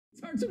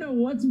hard to know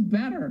what's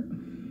better.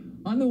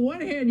 On the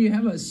one hand, you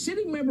have a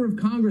sitting member of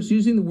Congress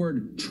using the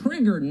word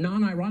triggered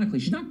non-ironically.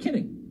 She's not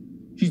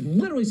kidding. She's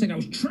literally saying, I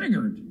was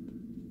triggered.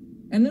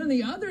 And then on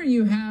the other,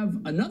 you have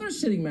another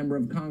sitting member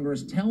of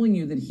Congress telling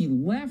you that he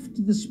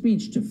left the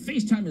speech to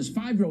FaceTime his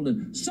 5-year-old,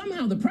 and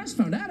somehow the press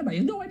found out about it. He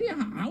has no idea.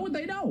 How would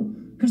they know?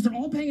 Because they're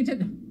all paying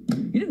attention.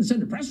 He didn't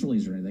send a press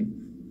release or anything.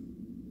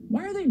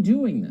 Why are they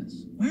doing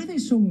this? Why are they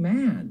so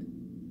mad?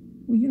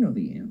 Well, you know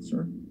the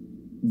answer.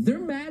 They're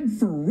mad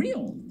for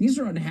real. These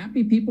are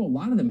unhappy people. A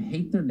lot of them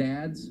hate their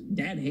dads.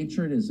 Dad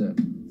hatred is a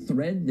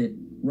thread that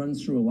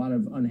runs through a lot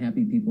of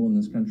unhappy people in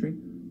this country.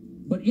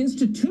 But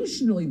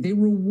institutionally, they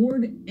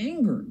reward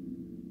anger.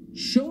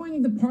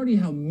 Showing the party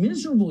how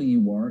miserable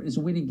you are is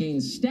a way to gain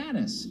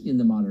status in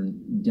the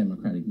modern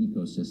democratic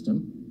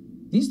ecosystem.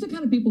 These are the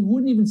kind of people who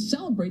wouldn't even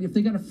celebrate if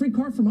they got a free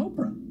car from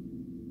Oprah.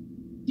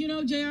 You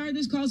know, JR,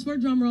 this calls for a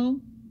drum roll.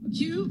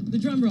 Cue the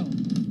drum roll.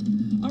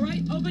 All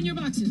right, open your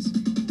boxes.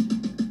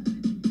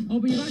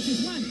 Open your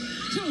boxes. 1,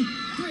 2,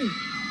 3. You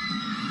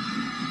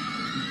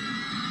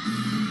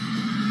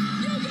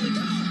get a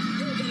car!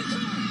 You get a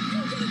car!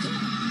 You get a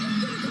car! You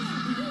get a car!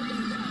 You get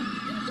a car! You get a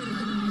car!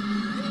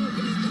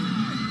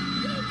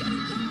 You get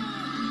a car!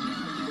 You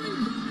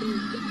get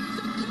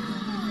a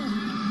car!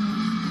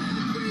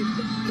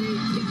 Everybody gets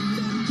a car! Everybody gets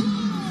a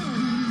car!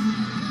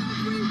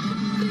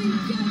 Everybody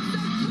gets a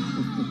car!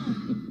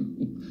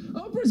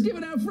 Oprah's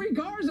giving out free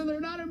cars and they're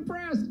not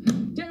impressed.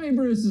 Tammy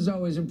Bruce is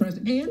always impressed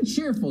and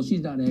cheerful.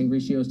 She's not angry.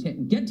 She goes,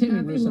 get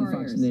Tammy Bruce on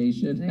Fox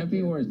Nation.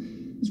 Happy Warriors.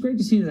 It's great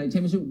to see you tonight,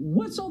 Tammy. So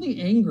what's all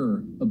the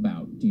anger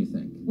about, do you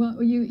think?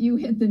 Well, you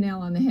hit the nail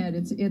on the head.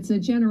 It's a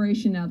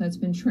generation now that's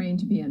been trained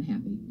to be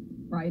unhappy,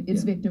 right?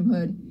 It's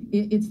victimhood.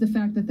 It's the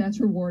fact that that's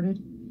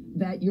rewarded,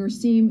 that you're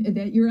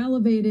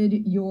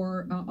elevated,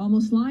 you're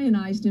almost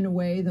lionized in a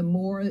way, the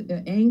more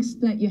angst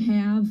that you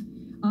have.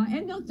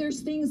 And look,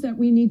 there's things that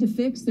we need to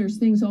fix. There's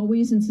things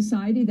always in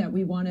society that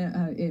we want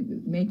to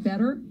make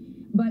better.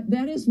 But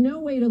that is no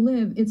way to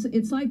live.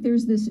 It's like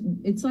there's this,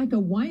 it's like a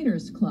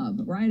Winers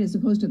Club, right? As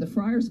opposed to the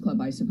Friars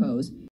Club, I suppose.